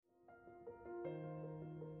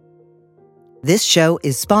This show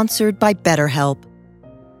is sponsored by BetterHelp.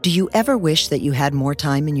 Do you ever wish that you had more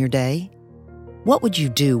time in your day? What would you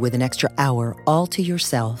do with an extra hour all to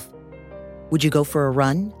yourself? Would you go for a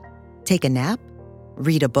run? Take a nap?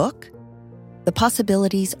 Read a book? The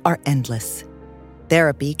possibilities are endless.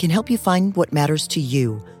 Therapy can help you find what matters to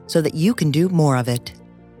you so that you can do more of it.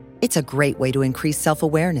 It's a great way to increase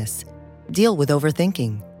self-awareness, deal with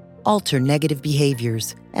overthinking, alter negative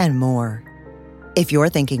behaviors, and more. If you're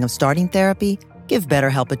thinking of starting therapy, give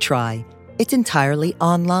BetterHelp a try. It's entirely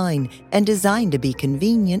online and designed to be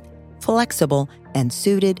convenient, flexible, and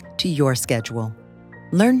suited to your schedule.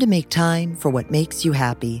 Learn to make time for what makes you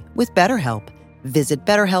happy with BetterHelp. Visit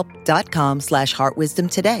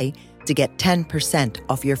BetterHelp.com/heartwisdom today to get 10%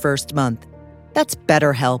 off your first month. That's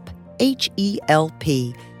BetterHelp,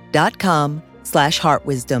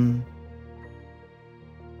 HELP.com/heartwisdom.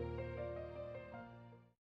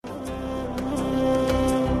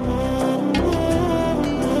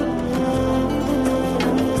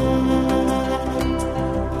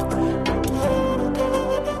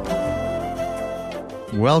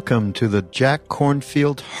 Welcome to the Jack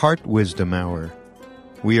Cornfield Heart Wisdom Hour.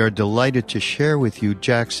 We are delighted to share with you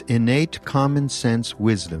Jack's innate common sense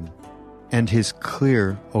wisdom and his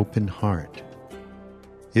clear, open heart.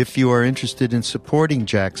 If you are interested in supporting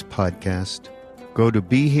Jack's podcast, go to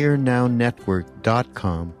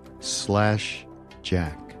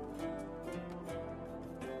BeHereNowNetwork.com/Jack.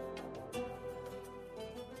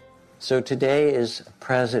 So today is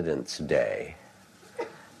President's Day.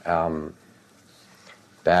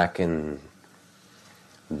 Back in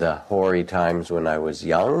the hoary times when I was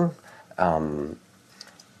young,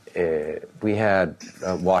 we had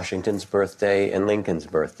Washington's birthday and Lincoln's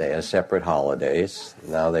birthday as separate holidays.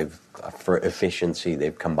 Now for efficiency,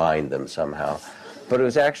 they've combined them somehow. But it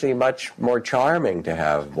was actually much more charming to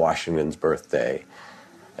have Washington's birthday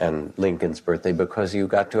and Lincoln's birthday because you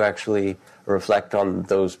got to actually reflect on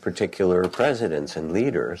those particular presidents and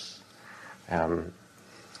leaders.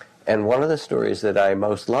 And one of the stories that I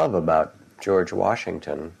most love about George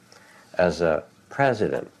Washington as a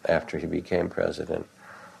president, after he became president,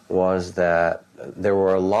 was that there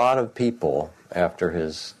were a lot of people after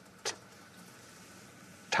his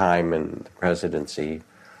time in the presidency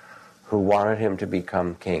who wanted him to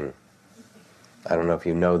become king. I don't know if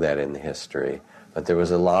you know that in the history, but there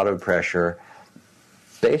was a lot of pressure.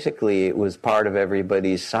 Basically, it was part of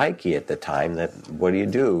everybody's psyche at the time that, what do you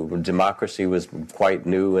do? Democracy was quite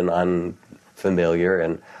new and unfamiliar,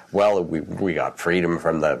 and, well, we got freedom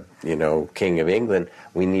from the, King of England.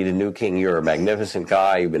 We need a new king. You're a magnificent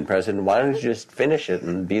guy. You've been president. Why don't you just finish it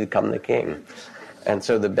and become the king? And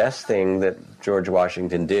so the best thing that George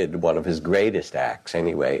Washington did, one of his greatest acts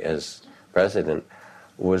anyway as president,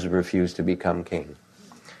 was refuse to become king.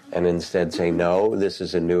 And instead say, no, this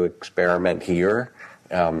is a new experiment here.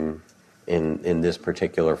 In this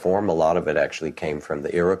particular form, a lot of it actually came from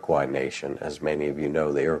the Iroquois nation, as many of you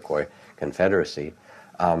know, the Iroquois Confederacy.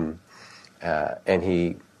 And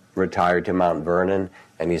he retired to Mount Vernon,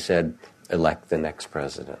 and he said, elect the next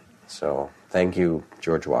president. So thank you,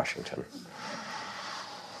 George Washington.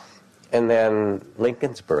 And then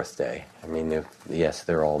Lincoln's birthday. I mean, yes,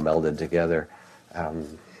 they're all melded together.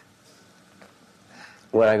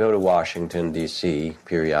 When I go to Washington, D.C.,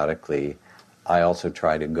 periodically, I also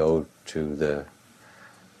try to go to the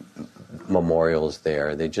memorials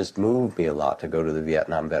there. They just moved me a lot to go to the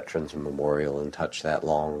Vietnam Veterans Memorial and touch that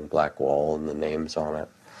long black wall and the names on it.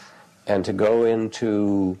 And to go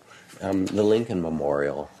into the Lincoln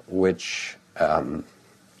Memorial, which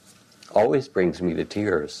always brings me to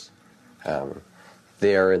tears.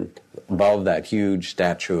 There, above that huge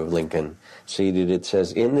statue of Lincoln, seated, it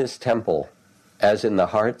says, "In this temple, as in the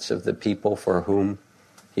hearts of the people for whom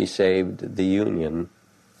he saved the Union,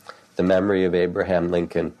 the memory of Abraham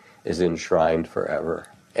Lincoln is enshrined forever."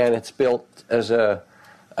 And it's built as a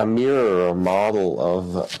mirror or model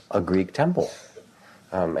of a Greek temple.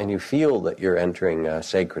 And you feel that you're entering a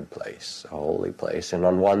sacred place, a holy place. And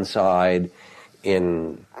on one side,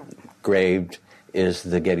 engraved, is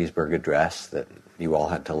the Gettysburg Address that you all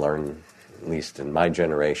had to learn, at least in my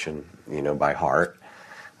generation, by heart.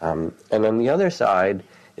 And on the other side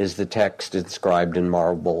is the text inscribed in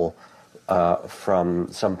marble from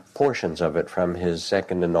some portions of it from his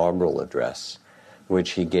second inaugural address,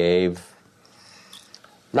 which he gave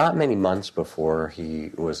not many months before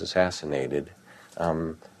he was assassinated,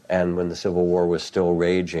 and when the Civil War was still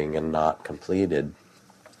raging and not completed.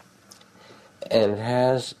 And it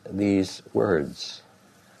has these words: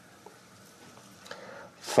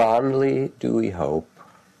 "Fondly do we hope,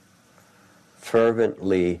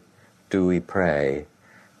 fervently do we pray,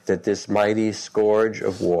 that this mighty scourge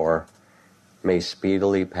of war may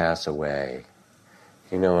speedily pass away.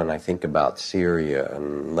 You know, and I think about Syria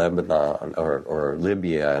and Lebanon or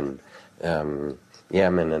Libya and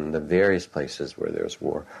Yemen and the various places where there's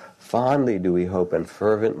war. Fondly do we hope and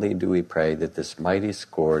fervently do we pray that this mighty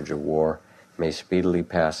scourge of war may speedily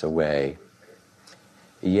pass away.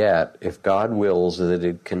 Yet, if God wills that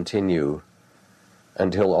it continue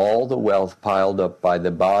until all the wealth piled up by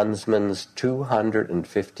the bondsman's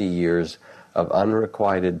 250 years of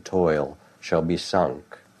unrequited toil shall be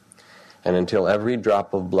sunk, and until every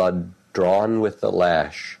drop of blood drawn with the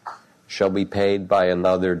lash shall be paid by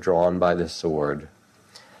another drawn by the sword.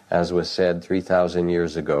 As was said 3,000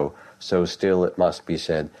 years ago, so still it must be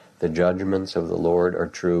said, the judgments of the Lord are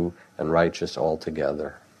true and righteous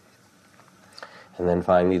altogether. And then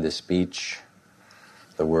finally the speech,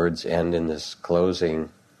 the words end in this closing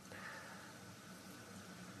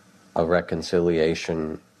of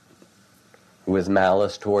reconciliation with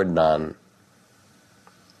malice toward none,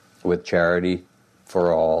 with charity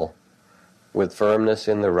for all, with firmness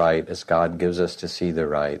in the right as God gives us to see the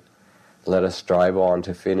right. Let us strive on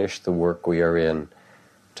to finish the work we are in,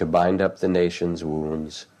 to bind up the nation's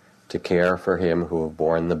wounds, to care for him who have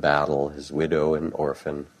borne the battle, his widow and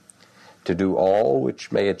orphan, to do all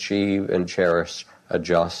which may achieve and cherish a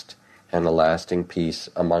just and a lasting peace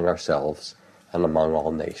among ourselves and among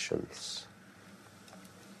all nations.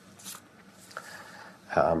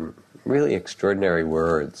 Really extraordinary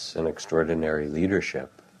words and extraordinary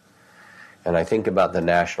leadership. And I think about the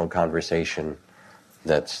national conversation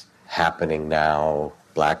that's happening now,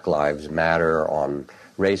 Black Lives Matter, on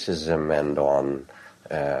racism and on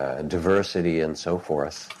diversity and so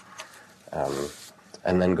forth.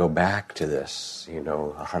 And then go back to this,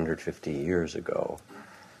 150 years ago,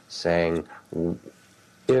 saying,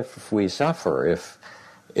 if we suffer,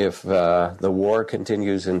 if the war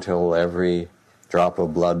continues until every drop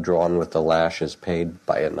of blood drawn with the lash is paid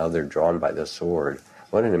by another drawn by the sword,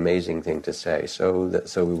 what an amazing thing to say. So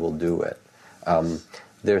we will do it.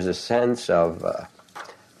 There's a sense of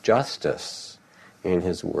justice in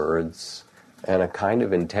his words and a kind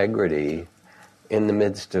of integrity in the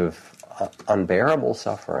midst of unbearable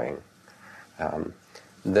suffering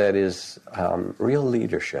that is real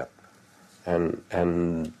leadership.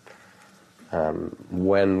 And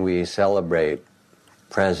when we celebrate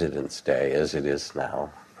President's Day, as it is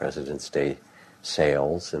now, President's Day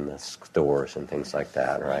sales in the stores and things like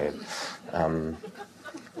that, right?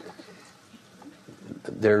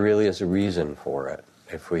 There really is a reason for it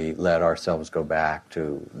if we let ourselves go back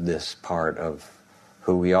to this part of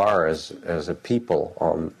who we are as a people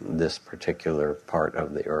on this particular part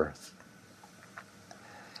of the earth.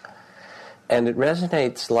 And it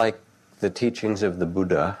resonates like the teachings of the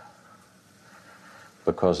Buddha,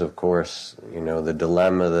 because of course, the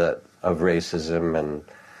dilemma of racism and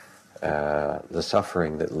the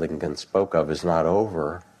suffering that Lincoln spoke of is not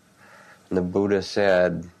over. And the Buddha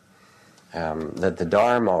said that the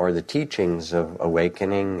Dharma, or the teachings of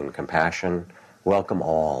awakening and compassion, welcome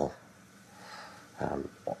all.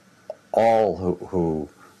 All who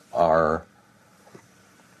are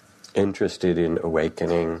interested in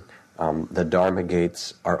awakening, the Dharma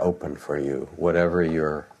gates are open for you. Whatever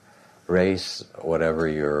your race, whatever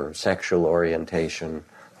your sexual orientation,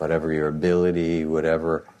 whatever your ability,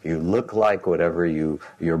 whatever you look like, whatever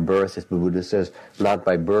your birth, as the Buddha says, not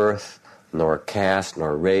by birth, nor caste,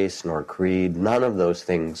 nor race, nor creed, none of those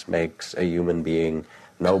things makes a human being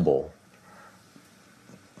noble,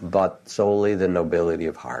 but solely the nobility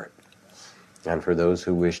of heart. And for those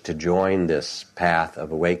who wish to join this path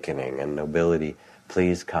of awakening and nobility,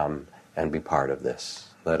 please come and be part of this.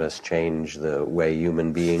 Let us change the way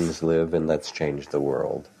human beings live, and let's change the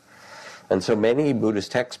world. And so many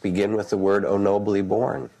Buddhist texts begin with the word, "O nobly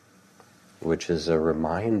born," which is a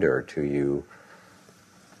reminder to you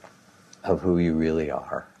of who you really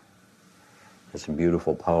are. It's a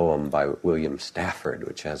beautiful poem by William Stafford,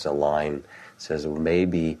 which has a line that says, well,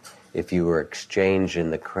 maybe if you were exchanged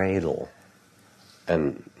in the cradle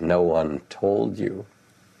and no one told you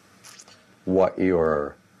what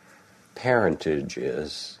your parentage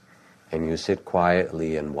is, and you sit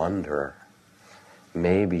quietly and wonder,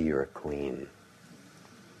 maybe you're a queen.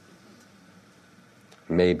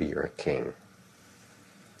 Maybe you're a king.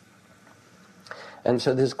 And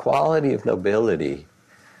so this quality of nobility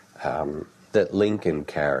that Lincoln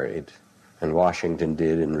carried, and Washington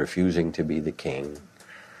did in refusing to be the king,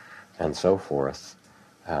 and so forth,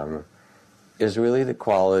 is really the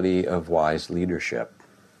quality of wise leadership.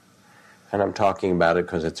 And I'm talking about it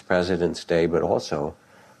because it's President's Day, but also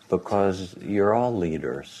because you're all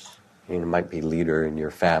leaders. You might be leader in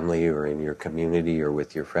your family or in your community or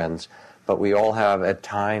with your friends, but we all have at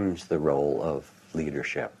times the role of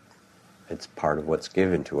leadership. It's part of what's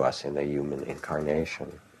given to us in a human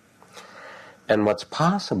incarnation. And what's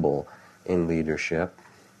possible in leadership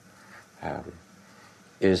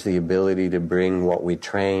is the ability to bring what we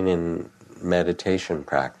train in meditation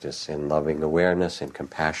practice, in loving awareness, in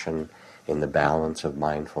compassion, in the balance of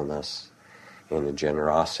mindfulness, in the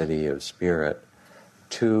generosity of spirit,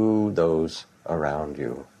 to those around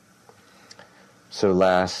you. So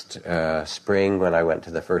last spring, when I went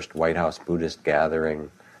to the first White House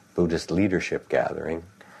Buddhist leadership gathering,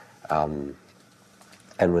 and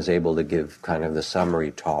was able to give kind of the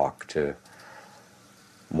summary talk to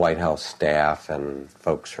White House staff and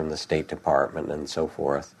folks from the State Department and so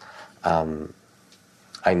forth,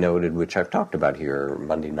 I noted, which I've talked about here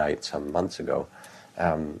Monday night some months ago,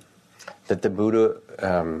 that the Buddha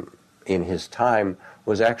in his time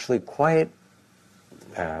was actually quite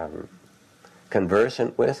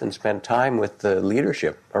conversant with and spent time with the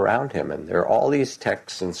leadership around him. And there are all these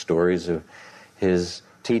texts and stories of his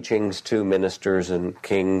teachings to ministers and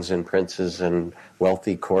kings and princes and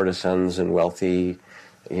wealthy courtesans and wealthy,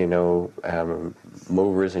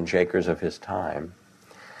 movers and shakers of his time.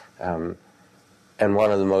 And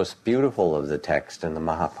one of the most beautiful of the texts in the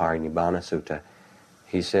Mahaparinibbana Sutta,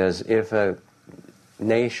 he says, if a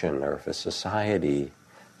nation or if a society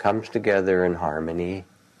comes together in harmony,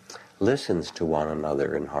 listens to one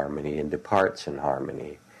another in harmony, and departs in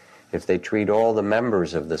harmony, if they treat all the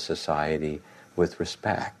members of the society with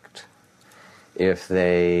respect, if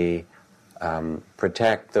they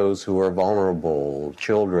protect those who are vulnerable,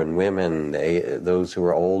 children, women, those who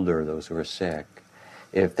are older, those who are sick,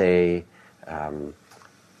 if they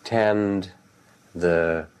tend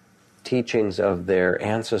the teachings of their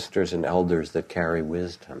ancestors and elders that carry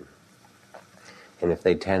wisdom, and if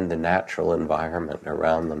they tend the natural environment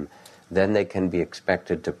around them, then they can be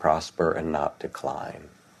expected to prosper and not decline.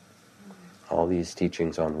 All these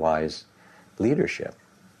teachings on wise leadership.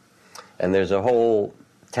 And there's a whole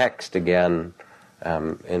text again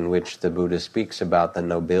in which the Buddha speaks about the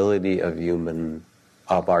nobility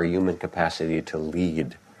of our human capacity to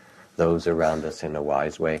lead those around us in a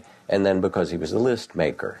wise way. And then because he was a list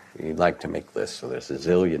maker, he liked to make lists. So there's a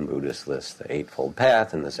zillion Buddhist lists, the Eightfold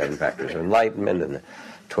Path and the 7 Factors of Enlightenment and the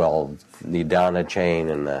 12 Nidana chain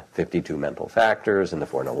and the 52 mental factors and the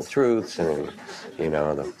 4 noble truths and,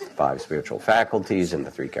 the 5 spiritual faculties and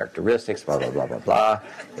the 3 characteristics, blah, blah, blah, blah, blah.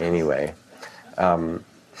 Anyway.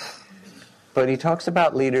 But he talks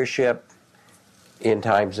about leadership in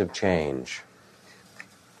times of change.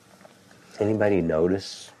 Anybody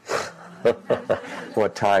notice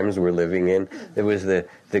what times we're living in? There was the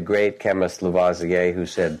great chemist Lavoisier who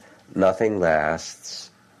said, nothing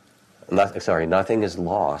is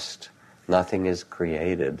lost, nothing is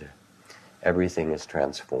created, everything is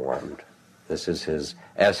transformed. This is his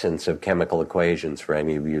essence of chemical equations for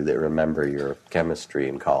any of you that remember your chemistry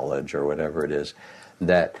in college or whatever it is,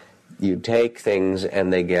 that you take things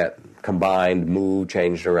and they get combined, moved,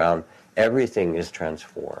 changed around, everything is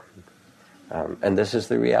transformed. And this is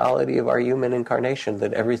the reality of our human incarnation,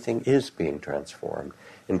 that everything is being transformed,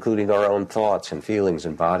 including our own thoughts and feelings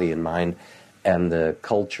and body and mind and the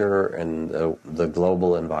culture and the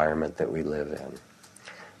global environment that we live in.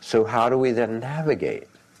 So how do we then navigate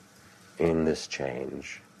in this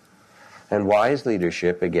change? And wise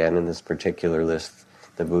leadership, again, in this particular list,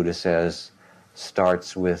 the Buddha says,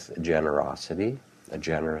 starts with generosity, a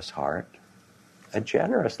generous heart. A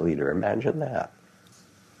generous leader, imagine that.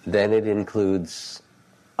 Then it includes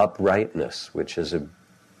uprightness, which is an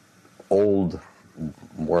old,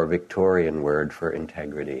 more Victorian word for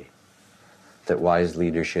integrity. That wise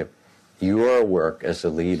leadership, your work as a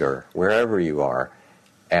leader, wherever you are,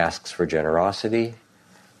 asks for generosity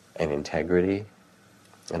and integrity,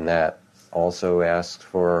 and that also asks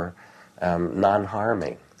for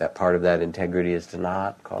non-harming. That part of that integrity is to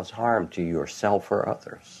not cause harm to yourself or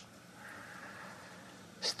others.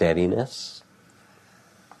 Steadiness.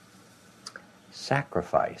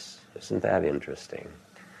 Sacrifice. Isn't that interesting?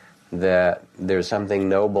 That there's something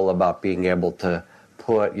noble about being able to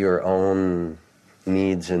put your own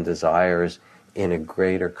needs and desires in a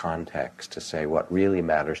greater context, to say what really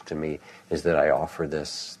matters to me is that I offer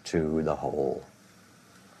this to the whole.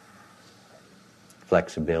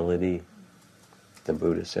 Flexibility, the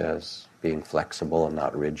Buddha says, being flexible and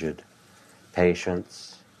not rigid.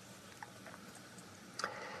 Patience.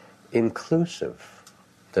 Inclusive.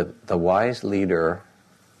 The wise leader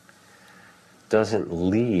doesn't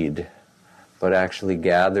lead, but actually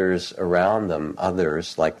gathers around them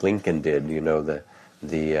others, like Lincoln did, the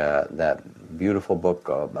that beautiful book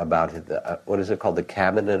about what is it called, The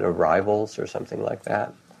Cabinet of Rivals or something like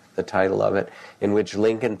that, the title of it, in which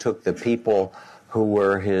Lincoln took the people who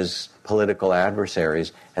were his political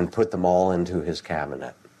adversaries and put them all into his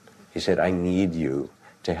cabinet. He said, I need you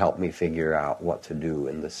to help me figure out what to do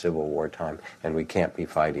in the Civil War time, and we can't be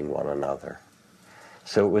fighting one another.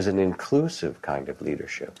 So it was an inclusive kind of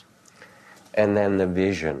leadership. And then the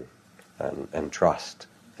vision and trust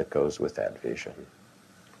that goes with that vision.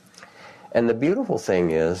 And the beautiful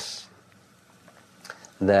thing is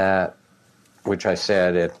that, which I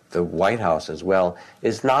said at the White House as well,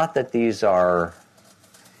 is not that these are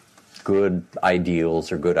good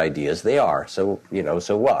ideals or good ideas. They are. So,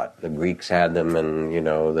 so what? The Greeks had them, and,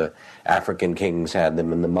 the African kings had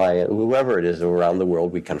them, and the Maya, whoever it is around the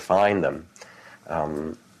world, we can find them.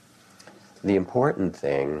 The important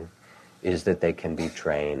thing is that they can be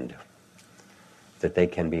trained, that they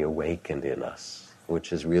can be awakened in us,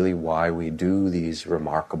 which is really why we do these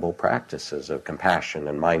remarkable practices of compassion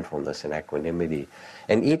and mindfulness and equanimity.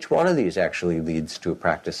 And each one of these actually leads to a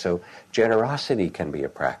practice. So generosity can be a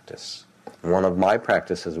practice. One of my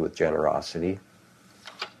practices with generosity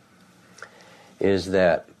is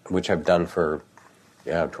that, which I've done for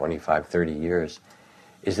 25, 30 years,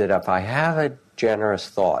 is that if I have a generous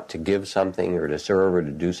thought to give something or to serve or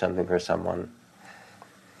to do something for someone,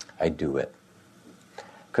 I do it.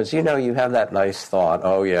 Because, you have that nice thought,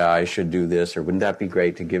 oh yeah, I should do this, or wouldn't that be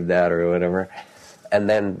great to give that, or whatever. And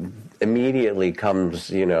then immediately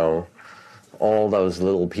comes, all those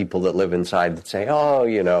little people that live inside that say,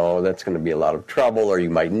 oh, that's going to be a lot of trouble, or you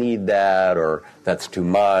might need that, or that's too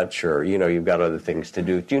much, or, you've got other things to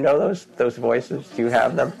do. Do you know those voices? Do you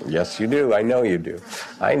have them? Yes, you do. I know you do.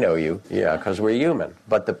 I know you. Yeah, because we're human.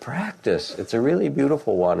 But the practice, it's a really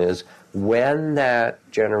beautiful one, is when that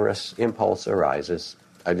generous impulse arises,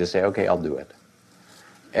 I just say, okay, I'll do it.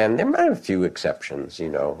 And there might be a few exceptions,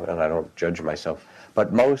 and I don't judge myself.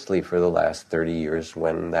 But mostly for the last 30 years,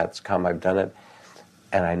 when that's come, I've done it,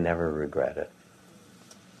 and I never regret it.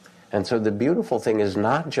 And so the beautiful thing is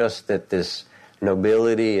not just that this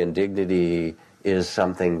nobility and dignity is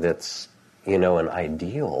something that's, an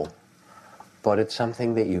ideal, but it's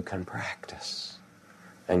something that you can practice,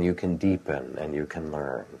 and you can deepen, and you can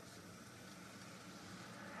learn.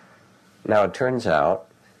 Now, it turns out,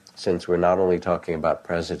 since we're not only talking about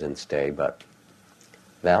President's Day, but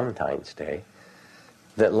Valentine's Day,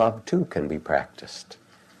 that love too can be practiced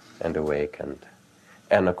and awakened.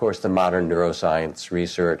 And of course the modern neuroscience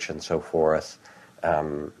research and so forth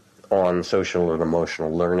on social and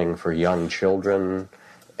emotional learning for young children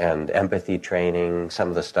and empathy training, some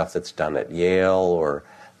of the stuff that's done at Yale or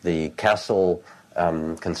the Kessel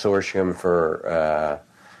Consortium for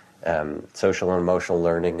social and emotional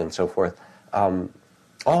learning and so forth,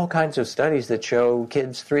 all kinds of studies that show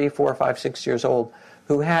kids 3, 4, 5, 6 years old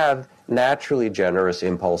who have naturally generous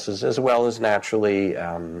impulses as well as naturally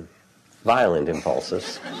violent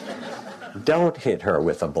impulses. Don't hit her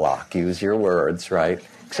with a block, use your words, right?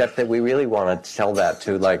 Except that we really want to tell that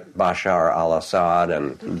to like Bashar al-Assad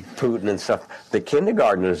and Putin and stuff. The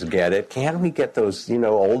kindergartners get it. Can we get those,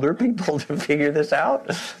 older people to figure this out?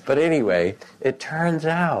 But anyway, it turns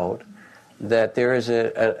out that there is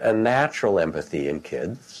a natural empathy in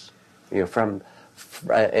kids, and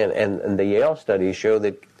the Yale studies show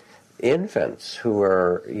that infants who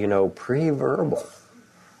are, pre-verbal,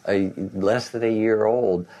 less than a year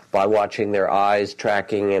old, by watching their eyes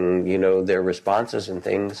tracking and, their responses and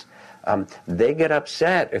things, they get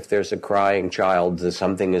upset if there's a crying child, that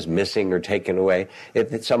something is missing or taken away.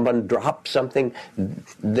 If someone drops something,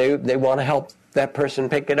 they want to help that person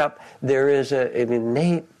pick it up. There is an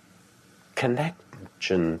innate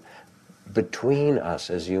connection between us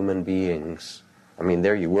as human beings. I mean,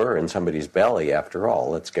 there you were in somebody's belly after all.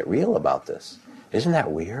 Let's get real about this. Isn't that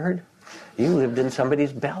weird? You lived in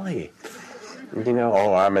somebody's belly.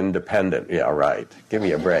 Oh, I'm independent. Yeah, right. Give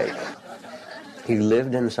me a break. You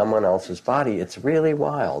lived in someone else's body. It's really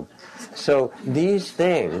wild. So these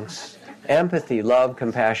things, empathy, love,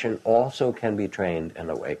 compassion, also can be trained and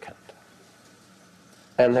awakened.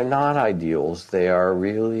 And they're not ideals. They are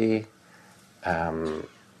really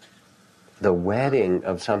the wedding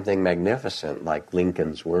of something magnificent, like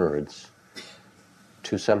Lincoln's words,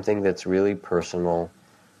 to something that's really personal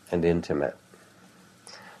and intimate.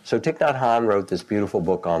 So Thich Nhat Hanh wrote this beautiful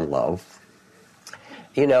book on love.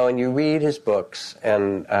 And you read his books,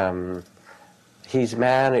 and he's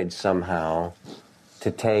managed somehow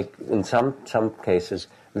to take, in some cases,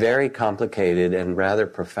 very complicated and rather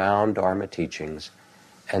profound Dharma teachings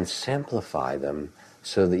and simplify them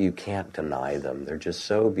so that you can't deny them. They're just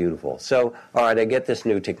so beautiful. So, all right, I get this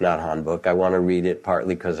new Thich Nhat Hanh book. I want to read it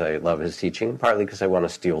partly because I love his teaching, partly because I want to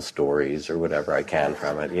steal stories or whatever I can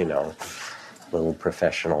from it, little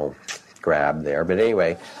professional grab there. But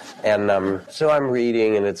anyway, and so I'm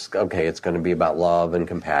reading, and it's going to be about love and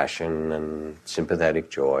compassion and sympathetic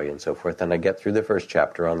joy and so forth. And I get through the first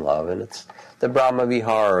chapter on love, and it's the Brahma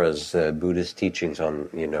Viharas, Buddhist teachings on,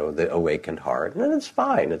 the awakened heart. And it's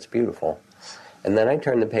fine, it's beautiful. And then I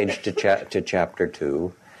turn the page to chapter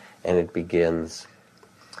 2, and it begins,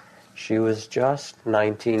 "She was just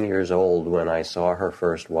 19 years old when I saw her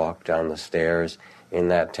first walk down the stairs in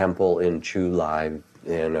that temple in Chu Lai,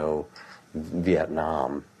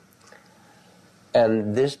 Vietnam."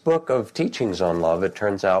 And this book of teachings on love, it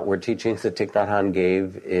turns out, were teachings that Thich Nhat Hanh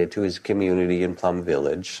gave to his community in Plum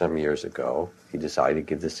Village some years ago. He decided to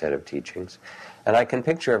give this set of teachings. And I can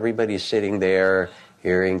picture everybody sitting there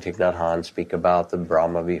hearing Thich Nhat Hanh speak about the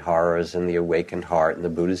Brahma Viharas and the awakened heart and the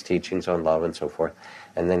Buddha's teachings on love and so forth.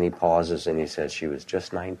 And then he pauses and he says, "She was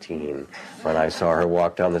just 19 when I saw her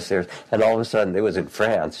walk down the stairs." And all of a sudden, it was in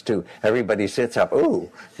France, too. Everybody sits up. Ooh,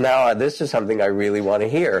 now this is something I really want to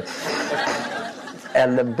hear.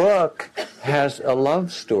 And the book has a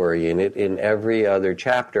love story in it in every other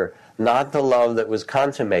chapter. Not the love that was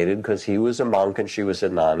consummated, because he was a monk and she was a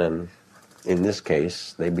nun, and in this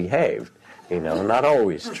case, they behaved. Not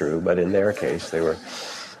always true, but in their case, they were.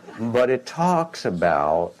 But it talks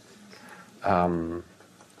about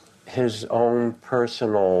his own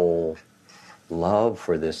personal love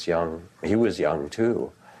for this he was young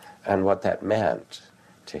too, and what that meant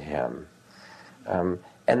to him.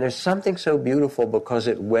 And there's something so beautiful because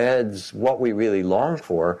it weds what we really long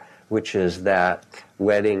for, which is that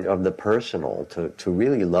wedding of the personal, to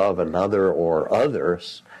really love another or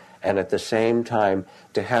others, and at the same time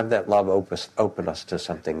to have that love open us to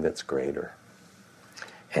something that's greater.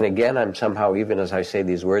 And again, I'm somehow, even as I say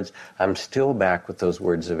these words, I'm still back with those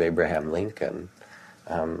words of Abraham Lincoln.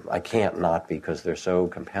 I can't not, because they're so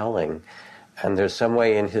compelling. And there's some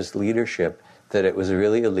way in his leadership that it was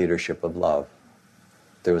really a leadership of love.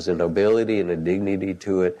 There was a nobility and a dignity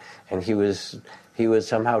to it, and he was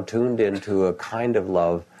somehow tuned into a kind of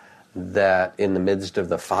love that in the midst of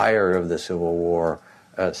the fire of the Civil War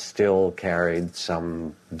still carried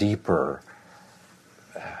some deeper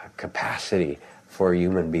capacity for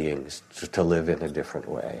human beings to live in a different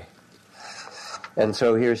way. And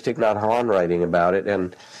so here's Thich Nhat Hanh writing about it,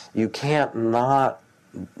 and you can't not,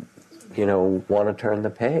 want to turn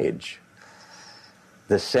the page.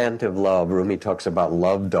 The scent of love. Rumi talks about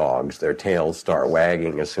love dogs. Their tails start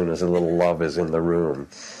wagging as soon as a little love is in the room,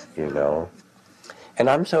 And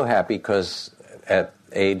I'm so happy because at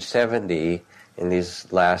age 70, in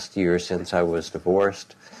these last years since I was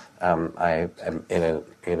divorced, I am in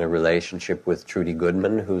a relationship with Trudy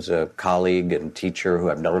Goodman, who's a colleague and teacher who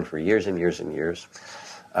I've known for years and years and years.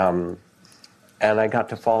 And I got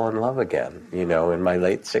to fall in love again, in my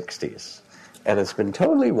late 60s. And it's been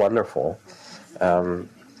totally wonderful.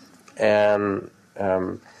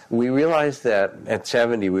 We realized that at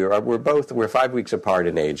 70, we're 5 weeks apart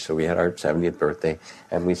in age, so we had our 70th birthday,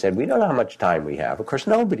 and we said, we don't know how much time we have. Of course,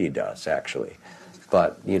 nobody does, actually.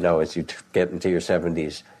 But, as you get into your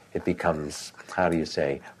 70s, it becomes,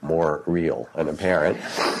 more real and apparent.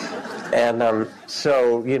 And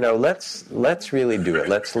so, let's really do it.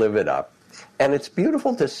 Let's live it up. And it's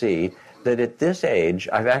beautiful to see that at this age,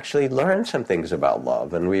 I've actually learned some things about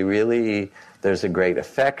love, and there's a great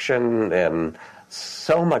affection and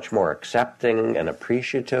so much more accepting and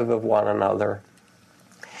appreciative of one another.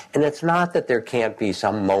 And it's not that there can't be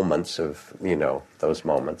some moments of, those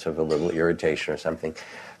moments of a little irritation or something.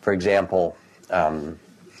 For example,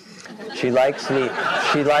 she likes me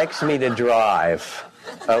to drive,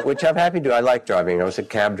 which I'm happy to do. I like driving. I was a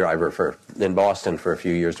cab driver in Boston for a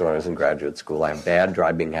few years when I was in graduate school. I have bad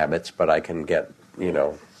driving habits, but I can get,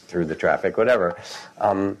 through the traffic, whatever.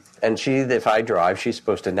 And if I drive, she's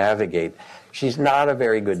supposed to navigate. She's not a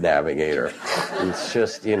very good navigator. It's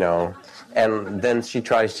just, And then she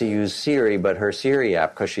tries to use Siri, but her Siri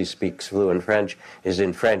app, because she speaks fluent French, is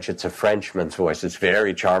in French. It's a Frenchman's voice. It's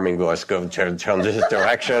very charming voice. Go turn this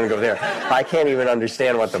direction, go there. I can't even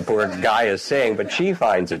understand what the poor guy is saying, but she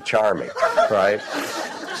finds it charming, right?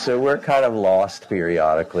 So we're kind of lost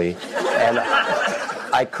periodically. And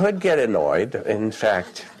I could get annoyed. In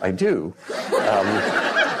fact, I do.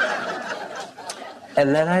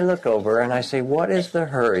 And then I look over and I say, what is the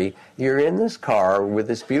hurry? You're in this car with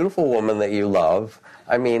this beautiful woman that you love.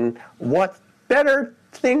 I mean, what better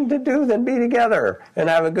thing to do than be together and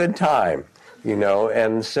have a good time,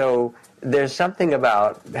 And so there's something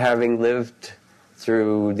about having lived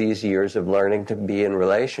through these years of learning to be in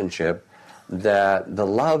relationship that the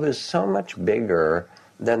love is so much bigger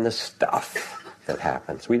than the stuff that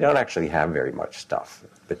happens. We don't actually have very much stuff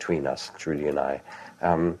between us, Trudy and I.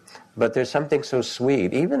 But there's something so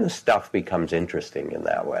sweet. Even the stuff becomes interesting in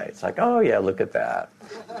that way. It's like, oh yeah, look at that.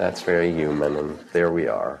 That's very human, and there we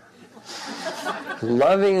are.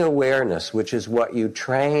 Loving awareness, which is what you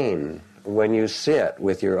train when you sit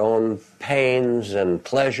with your own pains and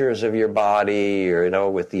pleasures of your body, or, you know,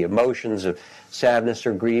 with the emotions of sadness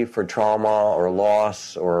or grief or trauma or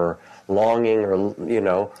loss or longing or, you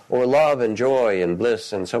know, or love and joy and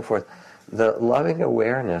bliss and so forth. The loving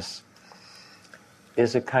awareness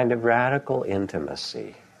is a kind of radical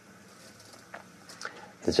intimacy.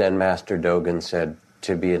 The Zen master Dogen said,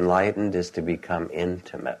 to be enlightened is to become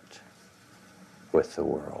intimate with the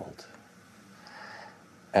world.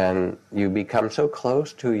 And you become so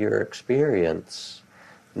close to your experience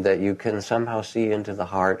that you can somehow see into the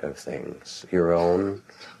heart of things, your own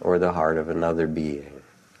or the heart of another being.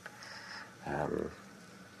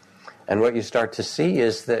 And what you start to see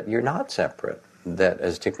is that you're not separate, that,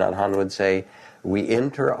 as Thich Nhat Hanh would say, we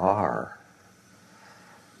inter-are.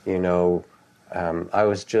 You know, I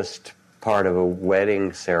was just part of a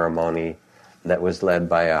wedding ceremony that was led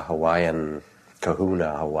by a Hawaiian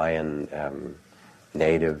kahuna, Hawaiian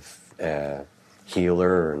native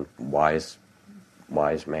healer and wise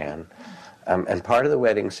man. And part of the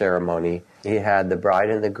wedding ceremony, he had the bride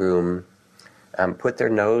and the groom put their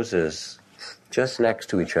noses just next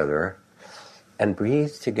to each other and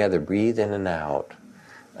breathe together, breathe in and out.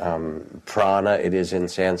 Prana, it is in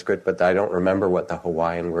Sanskrit, but I don't remember what the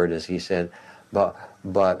Hawaiian word is, he said. But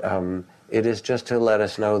it is just to let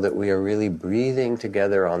us know that we are really breathing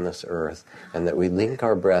together on this earth, and that we link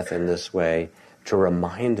our breath in this way to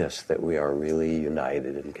remind us that we are really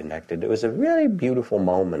united and connected. It was a really beautiful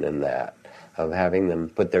moment in that, of having them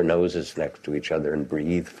put their noses next to each other and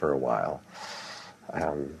breathe for a while.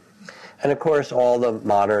 And of course, all the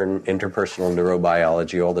modern interpersonal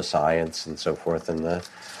neurobiology, all the science and so forth, and the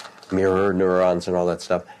mirror neurons and all that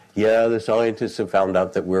stuff. Yeah, the scientists have found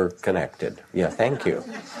out that we're connected. Yeah, thank you.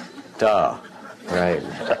 Duh. Right.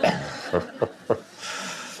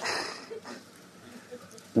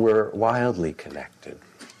 We're wildly connected.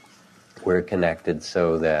 We're connected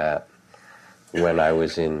so that when I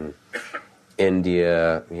was in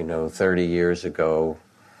India, 30 years ago,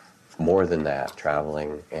 more than that,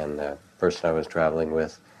 traveling, and the person I was traveling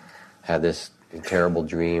with had this terrible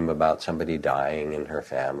dream about somebody dying in her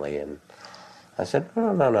family, and I said,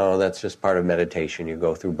 no, that's just part of meditation. You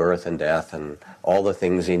go through birth and death, and all the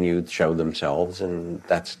things in you show themselves, and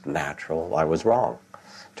that's natural. I was wrong.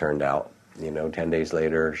 Turned out, 10 days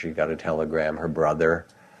later, she got a telegram. Her brother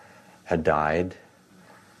had died,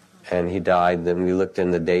 and he died. Then we looked,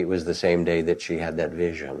 and the date was the same day that she had that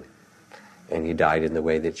vision, and he died in the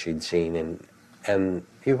way that she'd seen. And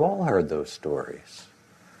you've all heard those stories.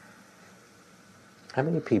 How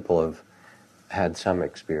many people have had some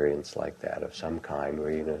experience like that of some kind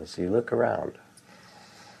where, so you look around?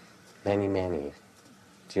 Many, many.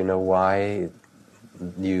 Do you know why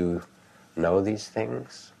you know these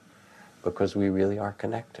things? Because we really are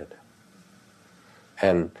connected.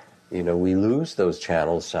 And, we lose those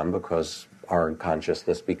channels some because our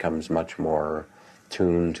consciousness becomes much more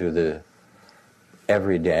tuned to the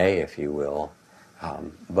everyday, if you will.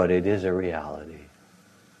 But it is a reality.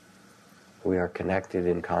 We are connected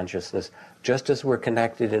in consciousness, just as we're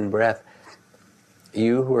connected in breath.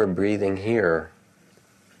 You who are breathing here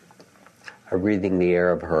are breathing the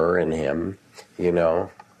air of her and him,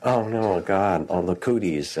 Oh no, God, all the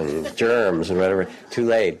cooties and germs and whatever. Too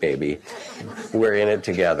late, baby. We're in it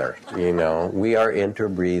together, We are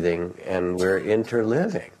interbreathing and we're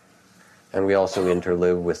interliving. And we also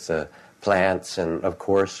interlive with the plants and, of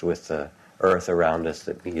course, with the earth around us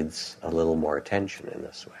that needs a little more attention in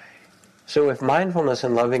this way. So if mindfulness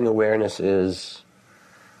and loving awareness is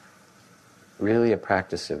really a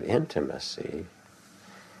practice of intimacy,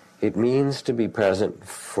 it means to be present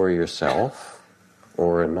for yourself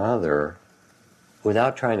or another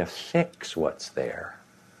without trying to fix what's there,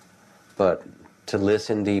 but to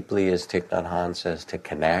listen deeply, as Thich Nhat Hanh says, to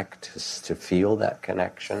connect, to feel that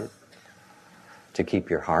connection, to keep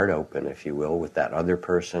your heart open, if you will, with that other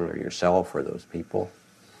person or yourself or those people.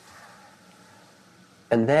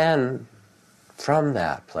 And then, from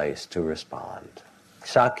that place, to respond.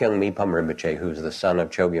 Sakyong Mipam Rinpoche, who's the son of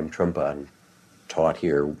Chogyam Trungpa, and taught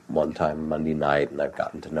here one time Monday night, and I've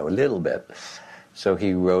gotten to know a little bit. So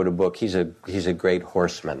he wrote a book. He's a great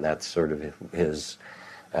horseman. That's sort of his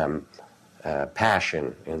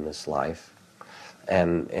passion in this life.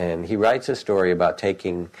 And he writes a story about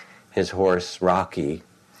taking his horse Rocky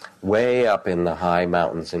way up in the high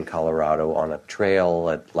mountains in Colorado on a trail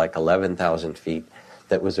at like 11,000 feet.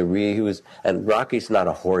 That was and Rocky's not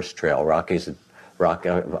a horse trail. Rocky's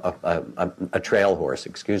a trail horse.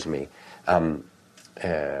 Excuse me.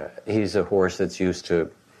 He's a horse that's used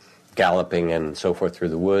to galloping and so forth through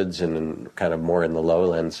the woods and kind of more in the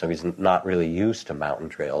lowlands, so he's not really used to mountain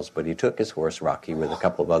trails. But he took his horse Rocky with a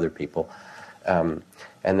couple of other people, and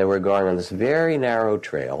they were going on this very narrow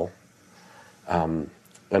trail, and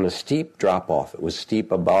a steep drop-off. It was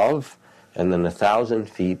steep above, and then 1,000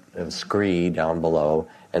 feet of scree down below,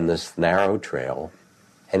 and this narrow trail.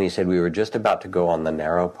 And he said, we were just about to go on the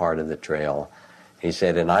narrow part of the trail. He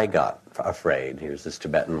said, and I got afraid. He was this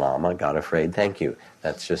Tibetan Lama, got afraid. Thank you.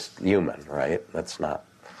 That's just human, right? Let's not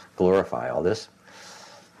glorify all this.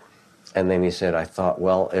 And then he said, I thought,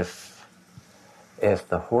 well, if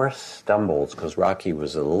the horse stumbles, because Rocky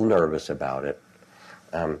was a little nervous about it,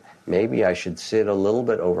 maybe I should sit a little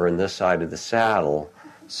bit over on this side of the saddle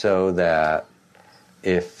so that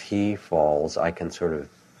if he falls, I can sort of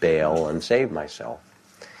bail and save myself.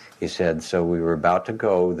 He said, so we were about to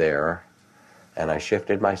go there, and I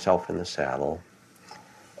shifted myself in the saddle,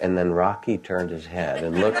 and then Rocky turned his head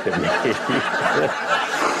and looked at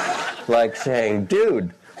me like saying,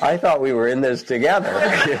 dude, I thought we were in this together.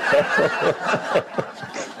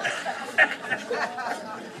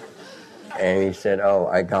 And he said, oh,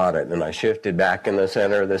 I got it. And I shifted back in the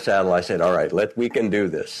center of the saddle. I said, all right, we can do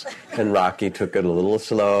this. And Rocky took it a little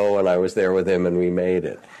slow, and I was there with him, and we made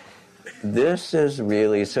it. This is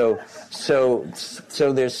really, so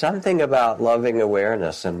there's something about loving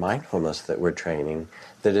awareness and mindfulness that we're training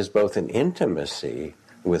that is both an intimacy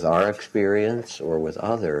with our experience or with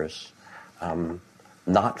others,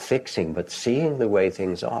 not fixing, but seeing the way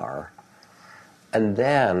things are. And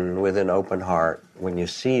then, with an open heart, when you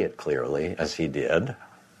see it clearly, as he did,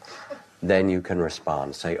 then you can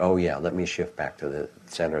respond, say, oh yeah, let me shift back to the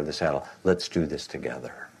center of the saddle. Let's do this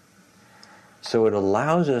together. So it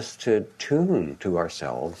allows us to tune to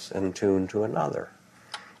ourselves and tune to another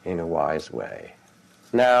in a wise way.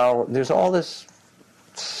 Now, there's all this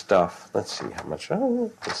stuff. Let's see how much.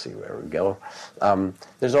 Let's see where we go.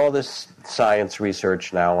 There's all this science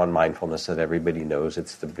research now on mindfulness that everybody knows.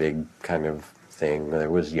 It's the big kind of thing.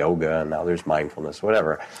 There was yoga, and now there's mindfulness,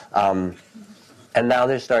 whatever. And now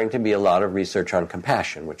there's starting to be a lot of research on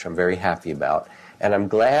compassion, which I'm very happy about. And I'm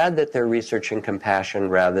glad that they're researching compassion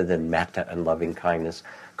rather than metta and loving kindness,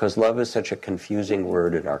 because love is such a confusing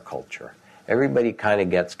word in our culture. Everybody kind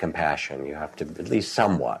of gets compassion. You have to, at least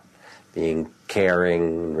somewhat, being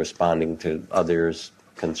caring, responding to others'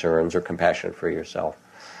 concerns, or compassion for yourself.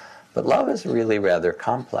 But love is really rather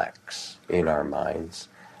complex in our minds.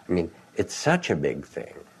 I mean, it's such a big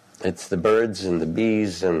thing. It's the birds and the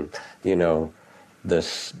bees and,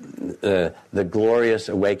 the glorious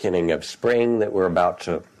awakening of spring that we're about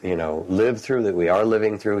to, live through, that we are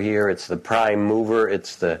living through here. It's the prime mover.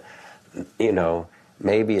 It's the,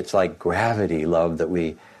 maybe it's like gravity love that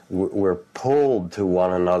we're pulled to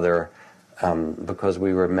one another because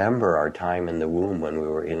we remember our time in the womb when we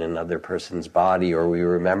were in another person's body, or we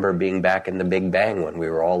remember being back in the Big Bang when we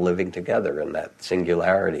were all living together in that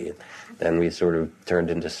singularity. Then we sort of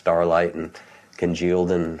turned into starlight and congealed,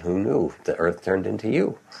 and who knew? The earth turned into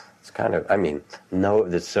you. It's kind of,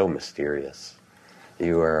 it's so mysterious.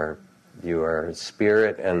 You are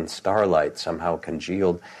spirit and starlight somehow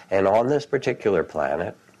congealed. And on this particular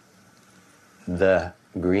planet, the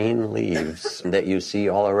green leaves that you see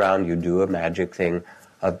all around you do a magic thing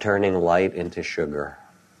of turning light into sugar.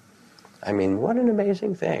 What an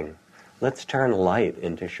amazing thing. Let's turn light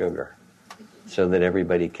into sugar so that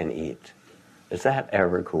everybody can eat. Is that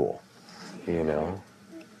ever cool?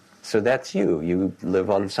 So that's you. You live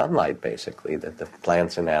on sunlight, basically, that the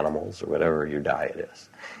plants and animals, or whatever your diet is.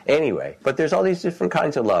 Anyway, but there's all these different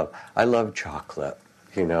kinds of love. I love chocolate,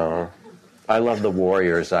 I love the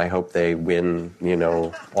Warriors. I hope they win,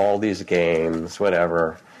 all these games,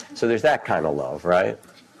 whatever. So there's that kind of love, right?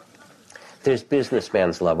 There's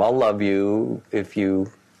businessman's love. I'll love you if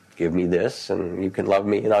you give me this, and you can love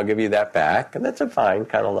me, and I'll give you that back. And that's a fine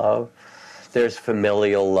kind of love. There's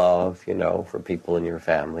familial love, for people in your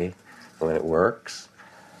family when it works.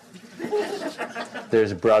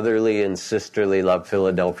 There's brotherly and sisterly love.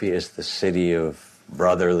 Philadelphia is the city of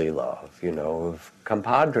brotherly love, of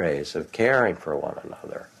compadres, of caring for one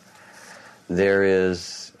another. There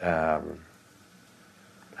is, how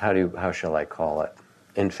shall I call it?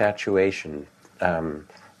 Infatuation,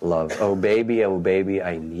 love. Oh baby,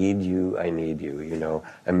 I need you, a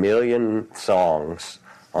million songs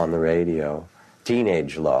on the radio.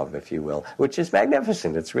 Teenage love, if you will, which is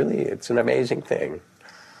magnificent. It's an amazing thing.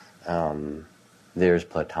 There's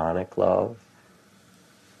platonic love.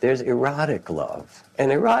 There's erotic love.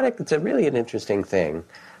 And erotic, it's really an interesting thing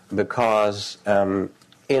because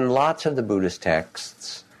in lots of the Buddhist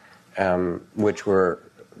texts, which were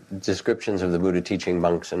descriptions of the Buddha teaching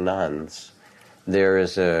monks and nuns, there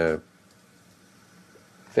is a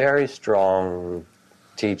very strong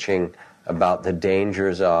teaching about the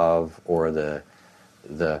dangers of, or the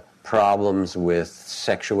problems with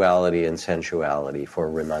sexuality and sensuality for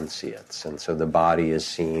renunciates. And so the body is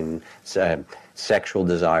seen, sexual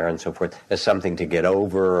desire and so forth, as something to get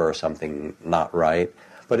over or something not right.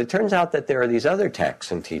 But it turns out that there are these other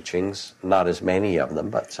texts and teachings, not as many of them,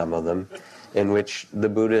 but some of them, in which the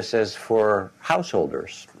Buddha says for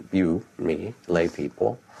householders, you, me, lay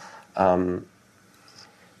people,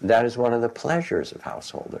 that is one of the pleasures of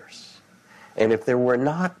householders. And if there were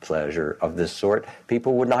not pleasure of this sort,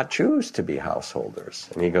 people would not choose to be householders.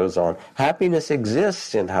 And he goes on, happiness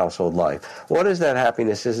exists in household life. What is that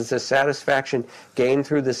happiness? It's a satisfaction gained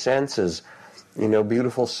through the senses,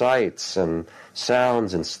 beautiful sights and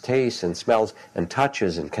sounds and tastes and smells and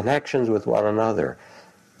touches and connections with one another.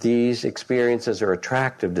 These experiences are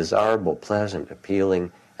attractive, desirable, pleasant,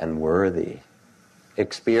 appealing, and worthy.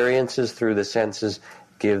 Experiences through the senses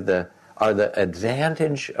are the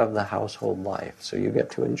advantage of the household life, so you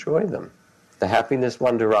get to enjoy them. The happiness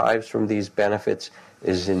one derives from these benefits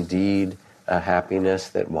is indeed a happiness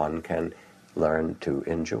that one can learn to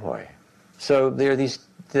enjoy. So there are these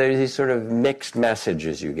sort of mixed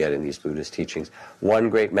messages you get in these Buddhist teachings.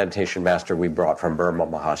 One great meditation master we brought from Burma,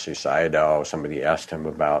 Mahasi Sayadaw, somebody asked him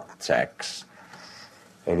about sex,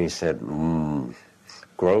 and he said,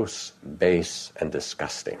 gross, base, and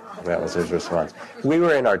disgusting. That was his response. We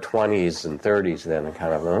were in our 20s and 30s then, and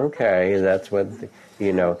kind of, okay, that's what,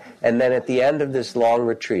 And then at the end of this long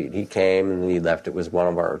retreat, he came and he left. It was one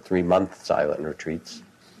of our 3-month silent retreats.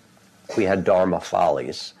 We had Dharma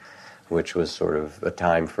Follies, which was sort of a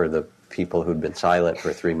time for the people who'd been silent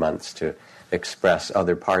for 3 months to express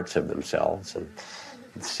other parts of themselves and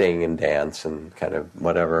sing and dance and kind of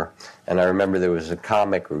whatever. And I remember there was a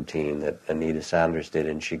comic routine that Anita Sanders did,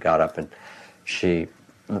 and she got up and she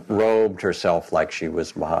robed herself like she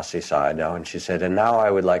was Mahasi Sayadaw, and she said, and now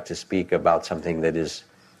I would like to speak about something that is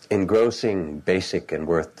engrossing, basic, and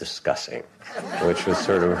worth discussing, which was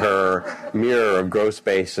sort of her mirror of gross,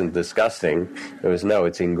 base, and disgusting.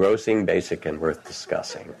 It's engrossing, basic, and worth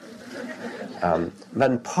discussing.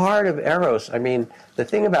 But part of Eros, the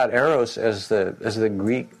thing about Eros as the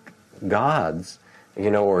Greek gods,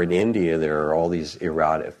 or in India there are all these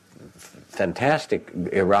fantastic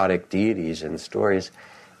erotic deities and stories,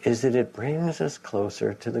 is that it brings us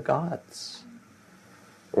closer to the gods.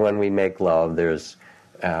 When we make love, there's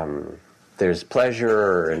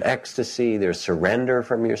pleasure and ecstasy, there's surrender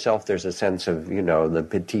from yourself, there's a sense of, the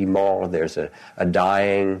petit mort, there's a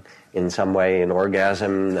dying in some way, an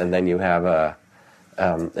orgasm, and then you have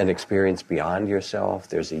an experience beyond yourself,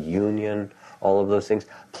 there's a union, all of those things,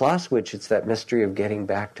 plus which it's that mystery of getting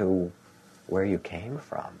back to where you came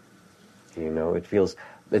from. It feels,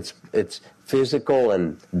 it's physical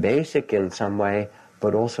and basic in some way,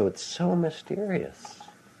 but also it's so mysterious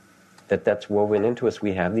that's woven into us.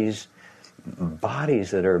 We have these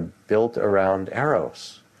bodies that are built around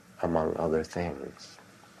Eros, among other things.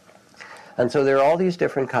 And so there are all these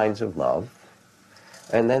different kinds of love.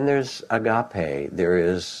 And then there's agape. There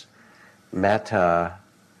is metta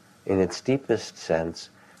in its deepest sense,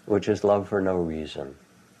 which is love for no reason,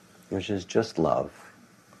 which is just love.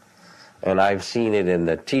 And I've seen it in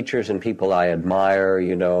the teachers and people I admire,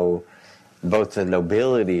 both the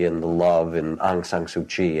nobility and the love in Aung San Suu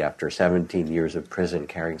Kyi after 17 years of prison,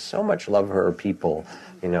 carrying so much love for her people,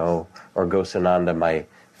 or Gosananda, my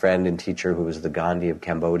friend and teacher who was the Gandhi of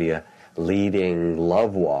Cambodia, leading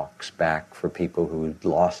love walks back for people who'd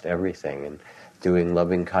lost everything and doing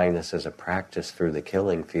loving kindness as a practice through the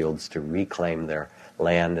killing fields to reclaim their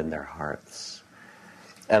land and their hearts.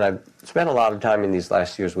 And I've spent a lot of time in these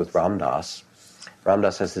last years with Ram Dass. Ram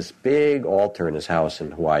Dass has this big altar in his house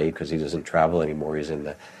in Hawaii because he doesn't travel anymore. He's in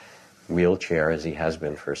the wheelchair as he has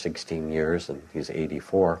been for 16 years, and he's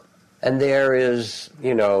 84. And there is,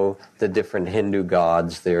 the different Hindu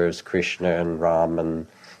gods. There's Krishna and Ram and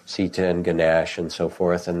Sita and Ganesh and so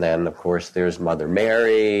forth. And then, of course, there's Mother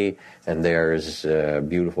Mary, and there's a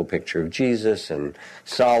beautiful picture of Jesus and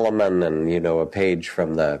Solomon and, a page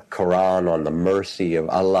from the Quran on the mercy of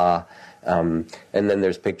Allah. And then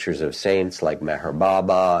there's pictures of saints like Meher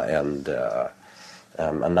Baba and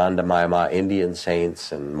Anandamaya, Indian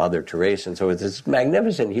saints, and Mother Teresa. And so it's this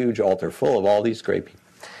magnificent, huge altar full of all these great people.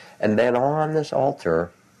 And then on this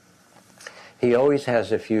altar he always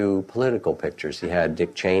has a few political pictures. He had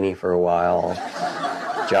Dick Cheney for a while,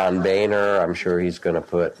 John Boehner. I'm sure he's going to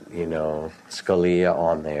put, Scalia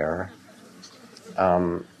on there.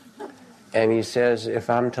 And he says, if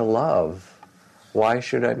I'm to love, why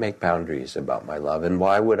should I make boundaries about my love? And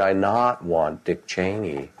why would I not want Dick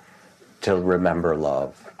Cheney to remember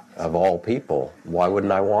love of all people? Why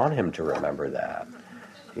wouldn't I want him to remember that?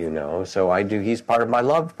 So I do. He's part of my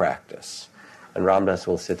love practice. And Ram Dass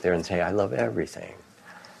will sit there and say, I love everything.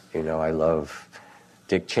 I love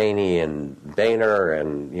Dick Cheney and Boehner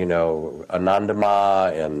and,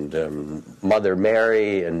 Anandama and Mother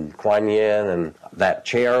Mary and Kuan Yin and that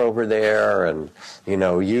chair over there and,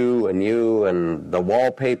 you and the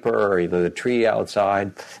wallpaper or the tree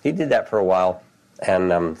outside. He did that for a while.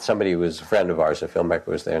 And somebody who was a friend of ours, a filmmaker,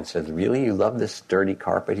 was there and said, really, you love this dirty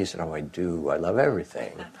carpet? He said, oh, I do. I love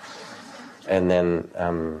everything. And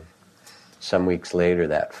then some weeks later,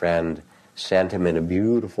 that friend sent him in a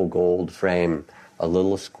beautiful gold frame a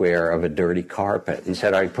little square of a dirty carpet and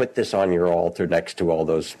said, I put this on your altar next to all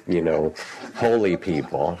those, holy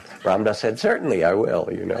people. Ram Dass said, certainly I will,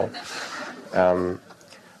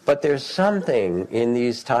 But there's something in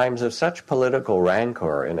these times of such political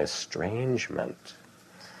rancor and estrangement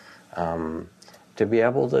to be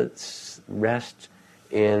able to rest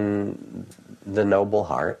in the noble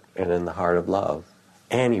heart and in the heart of love.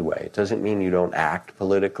 Anyway, it doesn't mean you don't act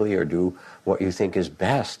politically or do what you think is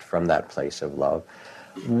best from that place of love.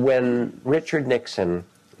 When Richard Nixon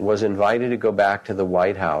was invited to go back to the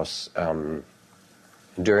White House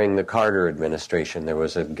during the Carter administration, there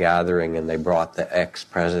was a gathering and they brought the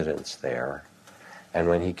ex-presidents there. And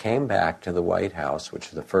when he came back to the White House, which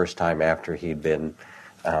was the first time after he'd been,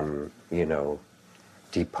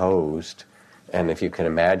 deposed, and if you can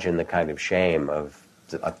imagine the kind of shame of,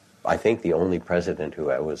 I think, the only president who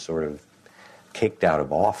was sort of kicked out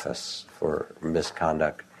of office for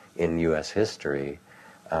misconduct in U.S. history,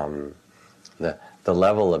 the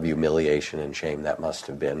level of humiliation and shame that must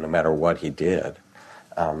have been, no matter what he did.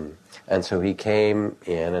 And so he came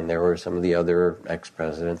in, and there were some of the other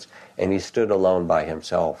ex-presidents, and he stood alone by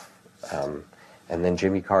himself. And then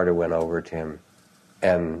Jimmy Carter went over to him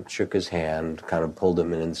and shook his hand, kind of pulled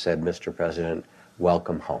him in and said, Mr. President,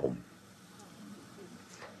 welcome home.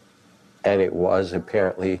 And it was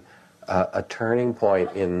apparently a turning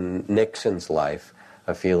point in Nixon's life,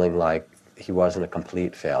 a feeling like he wasn't a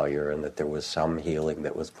complete failure and that there was some healing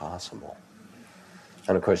that was possible.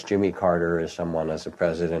 And of course, Jimmy Carter is someone as a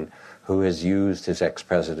president who has used his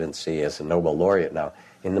ex-presidency as a Nobel laureate now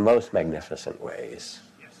in the most magnificent ways.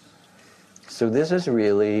 Yes. So this is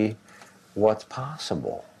really what's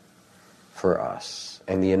possible for us.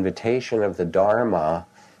 And the invitation of the Dharma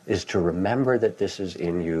is to remember that this is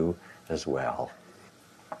in you as well.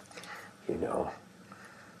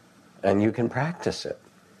 And you can practice it.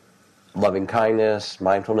 Loving kindness,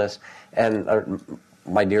 mindfulness, and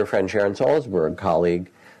my dear friend Sharon Salzberg, colleague,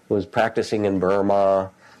 was practicing in Burma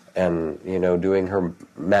and, doing her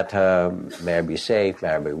metta, may I be safe, may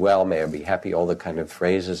I be well, may I be happy, all the kind of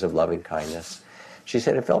phrases of loving kindness. She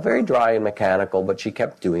said it felt very dry and mechanical, but she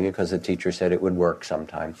kept doing it because the teacher said it would work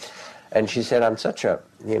sometime. And she said, I'm such a,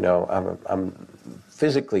 I'm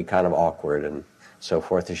physically kind of awkward and so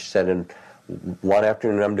forth. And she said, and one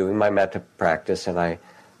afternoon I'm doing my metta practice and I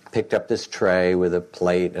picked up this tray with a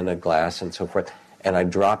plate and a glass and so forth, and I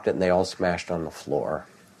dropped it and they all smashed on the floor.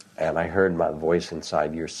 And I heard my voice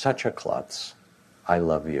inside, you're such a klutz. I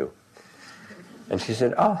love you. And she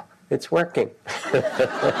said, oh, it's working.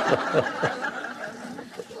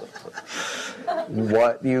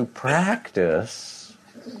 What you practice,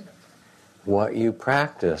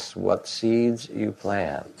 what seeds you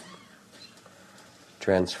plant,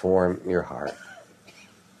 transform your heart.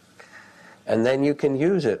 And then you can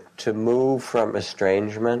use it to move from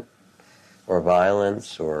estrangement or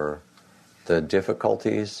violence or the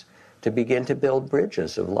difficulties to begin to build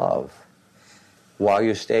bridges of love while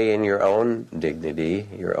you stay in your own dignity,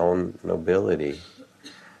 your own nobility.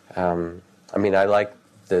 I like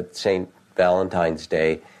that St. Valentine's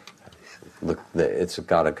Day, look, it's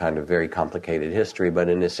got a kind of very complicated history, but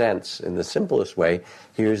in a sense, in the simplest way,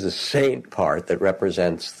 here's the saint part that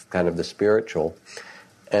represents kind of the spiritual,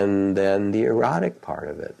 and then the erotic part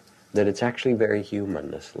of it, that it's actually very human,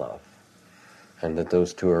 this love, and that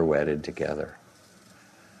those two are wedded together.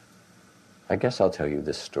 I guess I'll tell you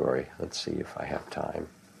this story. Let's see if I have time.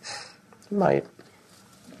 Might.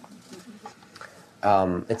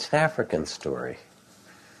 It's an African story.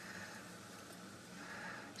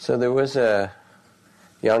 So there was a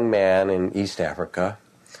young man in East Africa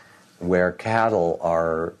where cattle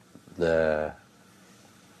are the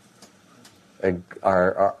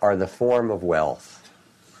are the form of wealth.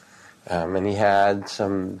 And he had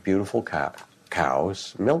some beautiful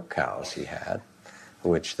cows, milk cows he had,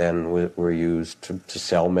 which then were used to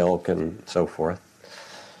sell milk and so forth.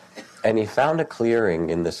 And he found a clearing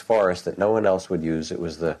in this forest that no one else would use. It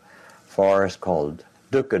was the forest called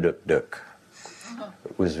Duk-a-Duk-Duk.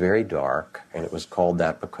 It was very dark, and it was called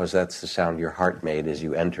that because that's the sound your heart made as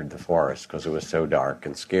you entered the forest, because it was so dark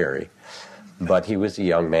and scary. But he was a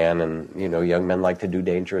young man, and, young men like to do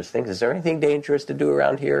dangerous things. Is there anything dangerous to do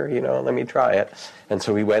around here? Let me try it. And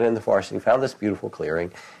so he went in the forest, and he found this beautiful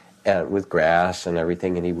clearing with grass and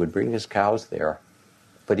everything, and he would bring his cows there.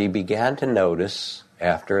 But he began to notice,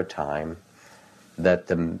 after a time, that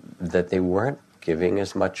they weren't giving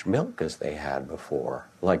as much milk as they had before,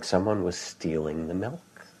 like someone was stealing the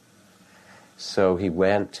milk. So he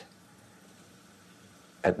went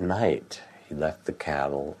at night. He left the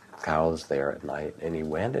cows there at night, and he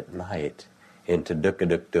went at night into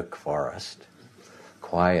Duk-a-Duk-Duk forest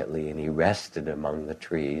quietly, and he rested among the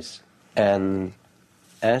trees. And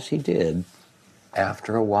as he did,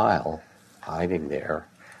 after a while, hiding there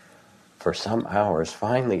for some hours,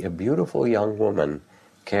 finally a beautiful young woman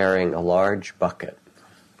carrying a large bucket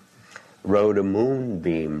rode a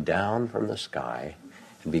moonbeam down from the sky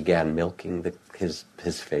and began milking his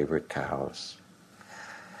favorite cows.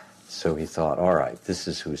 So he thought, all right, this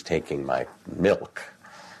is who's taking my milk.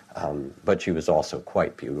 But she was also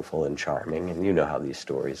quite beautiful and charming, and you know how these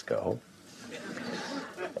stories go.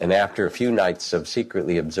 And after a few nights of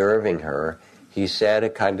secretly observing her, he set a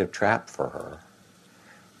kind of trap for her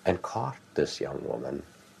and caught this young woman.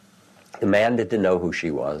 The man didn't know who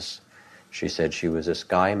she was. She said she was a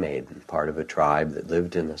sky maiden, part of a tribe that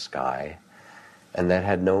lived in the sky, and that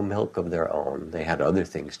had no milk of their own. They had other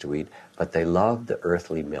things to eat, but they loved the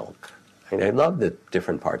earthly milk. And I love the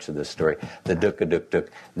different parts of this story, the Duk-a-Duk-Duk,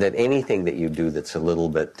 that anything that you do that's a little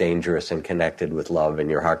bit dangerous and connected with love, and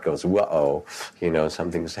your heart goes, whoa,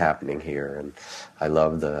 something's happening here. And I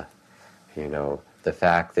love the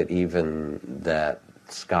fact that even that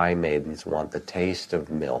sky maidens want the taste of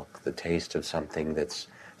milk, the taste of something that's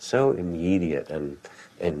so immediate and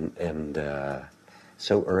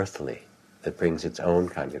so earthly, that brings its own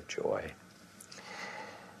kind of joy.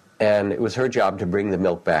 And it was her job to bring the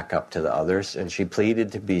milk back up to the others, and she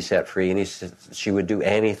pleaded to be set free, and he said she would do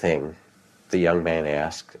anything the young man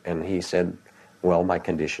asked, and he said, well, my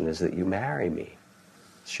condition is that you marry me.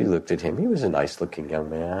 She looked at him. He was a nice-looking young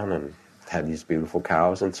man and had these beautiful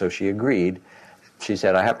cows, and so she agreed. She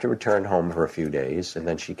said, I have to return home for a few days, and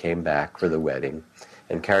then she came back for the wedding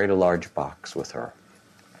and carried a large box with her.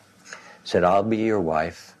 Said, I'll be your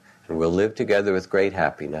wife, and we'll live together with great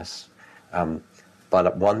happiness.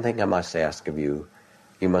 But one thing I must ask of you,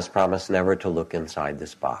 you must promise never to look inside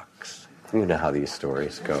this box. You know how these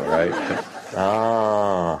stories go, right?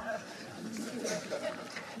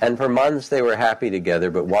 And for months they were happy together,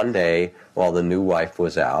 but one day, while the new wife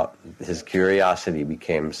was out, his curiosity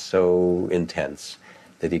became so intense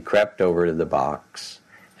that he crept over to the box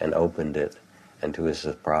and opened it, and to his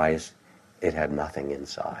surprise, it had nothing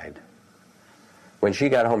inside. When she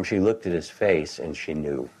got home, she looked at his face, and she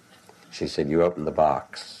knew. She said, you opened the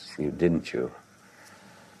box, didn't you?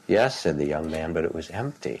 Yes, said the young man, but it was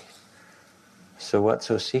empty. So what's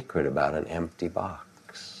so secret about an empty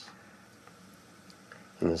box?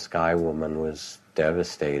 And the sky woman was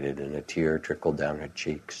devastated, and a tear trickled down her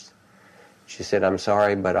cheeks. She said, I'm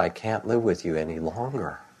sorry, but I can't live with you any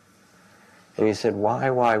longer. And he said,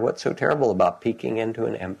 why? What's so terrible about peeking into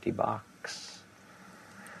an empty box?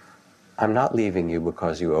 I'm not leaving you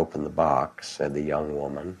because you opened the box, said the young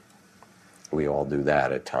woman. We all do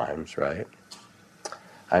that at times, right?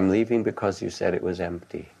 I'm leaving because you said it was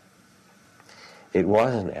empty. It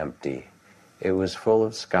wasn't empty. It was full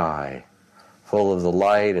of sky, full of the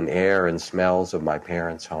light and air and smells of my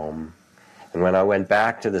parents' home. And when I went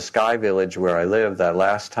back to the sky village where I lived that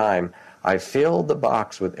last time, I filled the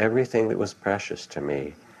box with everything that was precious to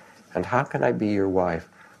me. And how can I be your wife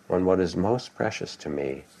when what is most precious to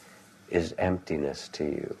me is emptiness to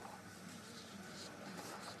you?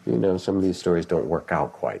 Some of these stories don't work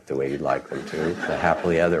out quite the way you'd like them to, the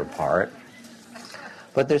happily ever part.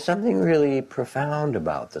 But there's something really profound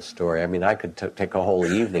about the story. I mean, I could take a whole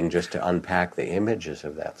evening just to unpack the images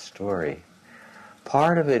of that story.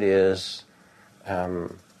 Part of it is to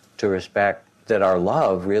respect that our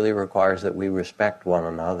love really requires that we respect one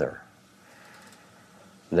another.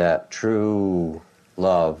 That true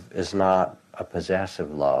love is not a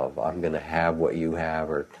possessive love. I'm going to have what you have,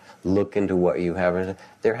 or look into what you have.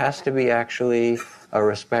 There has to be actually a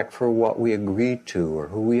respect for what we agree to or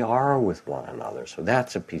who we are with one another. So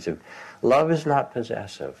that's a piece of... Love is not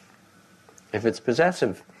possessive. If it's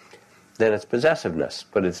possessive, then it's possessiveness,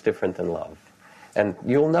 but it's different than love. And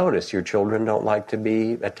you'll notice your children don't like to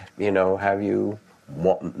be, have you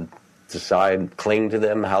cling to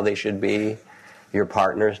them how they should be. Your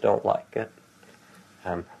partners don't like it.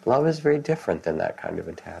 Love is very different than that kind of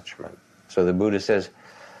attachment. So the Buddha says,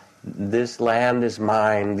 this land is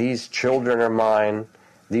mine, these children are mine.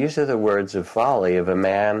 These are the words of folly of a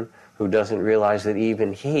man who doesn't realize that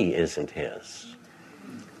even he isn't his.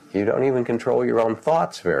 You don't even control your own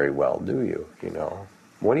thoughts very well, do you?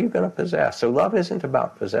 What are you going to possess? So love isn't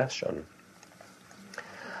about possession,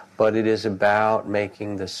 but it is about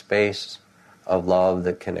making the space of love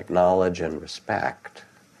that can acknowledge and respect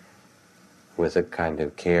with a kind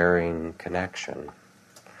of caring connection.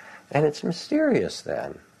 And it's mysterious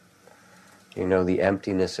then. The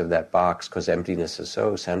emptiness of that box, because emptiness is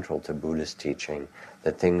so central to Buddhist teaching,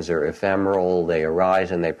 that things are ephemeral, they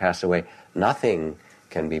arise and they pass away. Nothing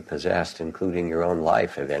can be possessed, including your own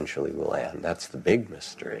life eventually will end. That's the big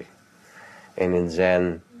mystery. And in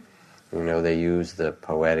Zen, they use the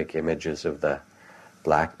poetic images of the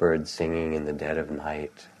blackbird singing in the dead of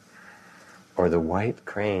night, or the white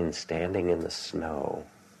crane standing in the snow.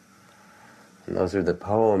 And those are the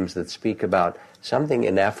poems that speak about something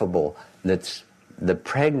ineffable, that's the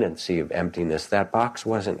pregnancy of emptiness. That box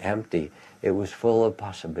wasn't empty. It was full of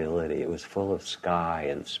possibility. It was full of sky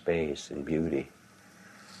and space and beauty,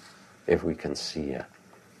 if we can see it.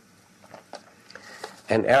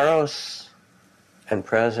 And eros and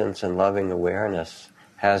presence and loving awareness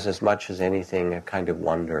has, as much as anything, a kind of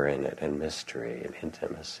wonder in it, and mystery and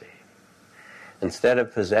intimacy. Instead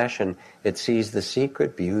of possession, it sees the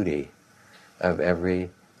secret beauty of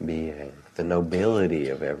every being, the nobility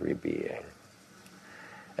of every being,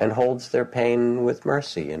 and holds their pain with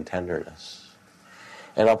mercy and tenderness.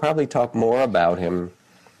 And I'll probably talk more about him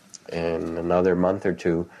in another month or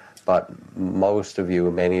two, but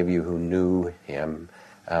many of you who knew him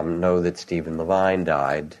know that Stephen Levine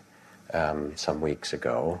died some weeks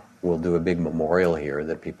ago. We'll do a big memorial here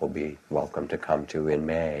that people be welcome to come to in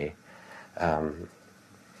May. And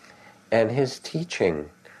his teaching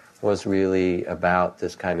was really about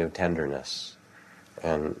this kind of tenderness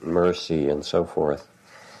and mercy and so forth.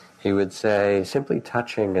 He would say, simply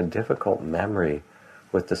touching a difficult memory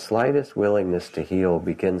with the slightest willingness to heal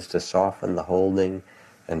begins to soften the holding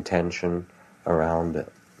and tension around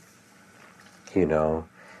it.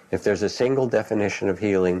 If there's a single definition of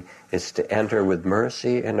healing, it's to enter with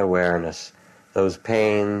mercy and awareness those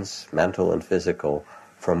pains, mental and physical,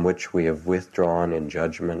 from which we have withdrawn in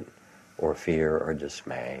judgment or fear or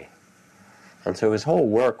dismay. And so his whole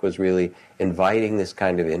work was really inviting this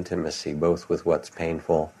kind of intimacy, both with what's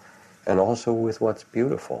painful and also with what's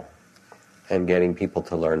beautiful, and getting people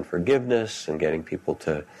to learn forgiveness and getting people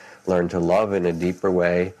to learn to love in a deeper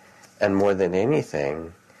way. And more than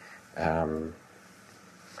anything,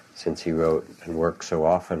 since he wrote and worked so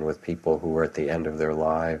often with people who were at the end of their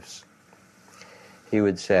lives, he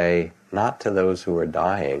would say, not to those who are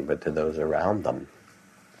dying, but to those around them,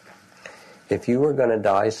 if you were going to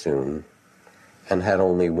die soon and had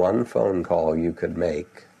only one phone call you could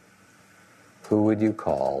make, who would you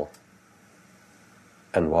call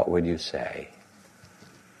and what would you say?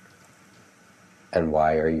 And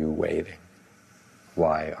why are you waiting?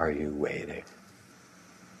 Why are you waiting?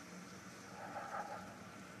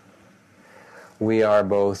 We are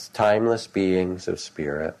both timeless beings of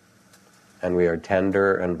spirit, and we are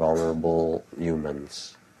tender and vulnerable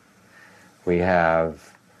humans. We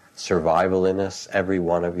have survival in us. Every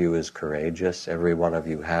one of you is courageous. Every one of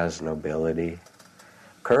you has nobility.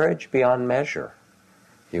 Courage beyond measure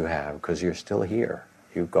you have, because you're still here.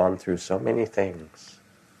 You've gone through so many things.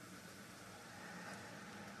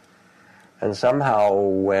 And somehow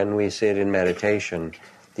when we sit in meditation,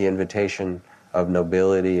 the invitation of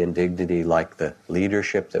nobility and dignity, like the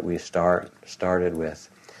leadership that we started with,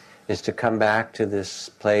 is to come back to this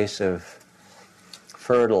place of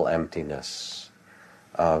fertile emptiness,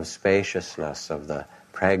 of spaciousness, of the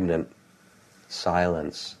pregnant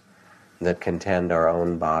silence that can tend our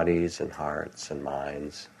own bodies and hearts and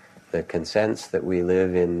minds, that can sense that we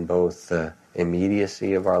live in both the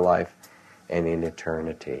immediacy of our life and in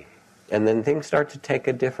eternity. And then things start to take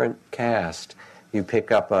a different cast. You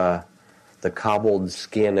pick up the cobbled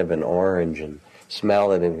skin of an orange and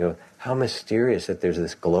smell it and go, how mysterious that there's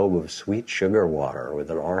this globe of sweet sugar water with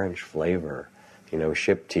an orange flavor,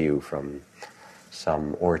 shipped to you from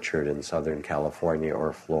some orchard in Southern California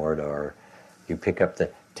or Florida. Or you pick up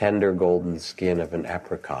the tender golden skin of an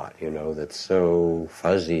apricot, that's so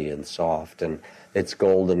fuzzy and soft, and its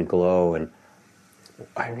golden glow. And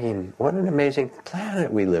I mean, what an amazing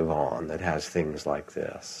planet we live on that has things like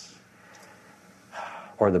this.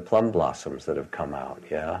 Or the plum blossoms that have come out,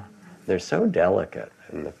 yeah? They're so delicate,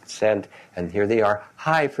 and the scent, and here they are.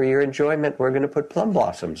 Hi, for your enjoyment, we're going to put plum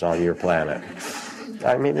blossoms on your planet.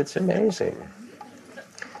 I mean, it's amazing.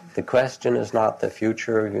 The question is not the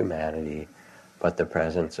future of humanity, but the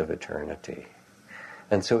presence of eternity.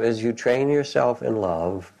 And so as you train yourself in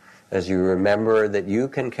love, as you remember that you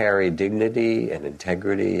can carry dignity and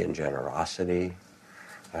integrity and generosity,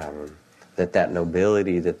 that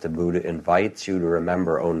nobility that the Buddha invites you to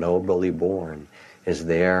remember, oh nobly born, is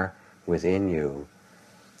there within you.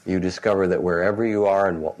 You discover that wherever you are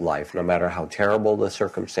in life, no matter how terrible the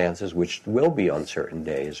circumstances, which will be on certain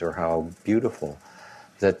days, or how beautiful,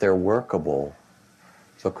 that they're workable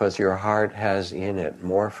because your heart has in it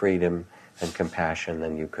more freedom and compassion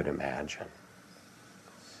than you could imagine.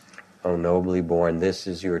 O nobly born, this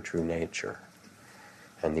is your true nature.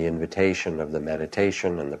 And the invitation of the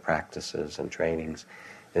meditation and the practices and trainings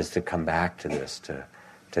is to come back to this,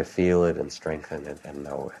 to feel it and strengthen it and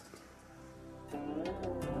know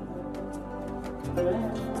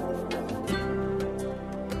it.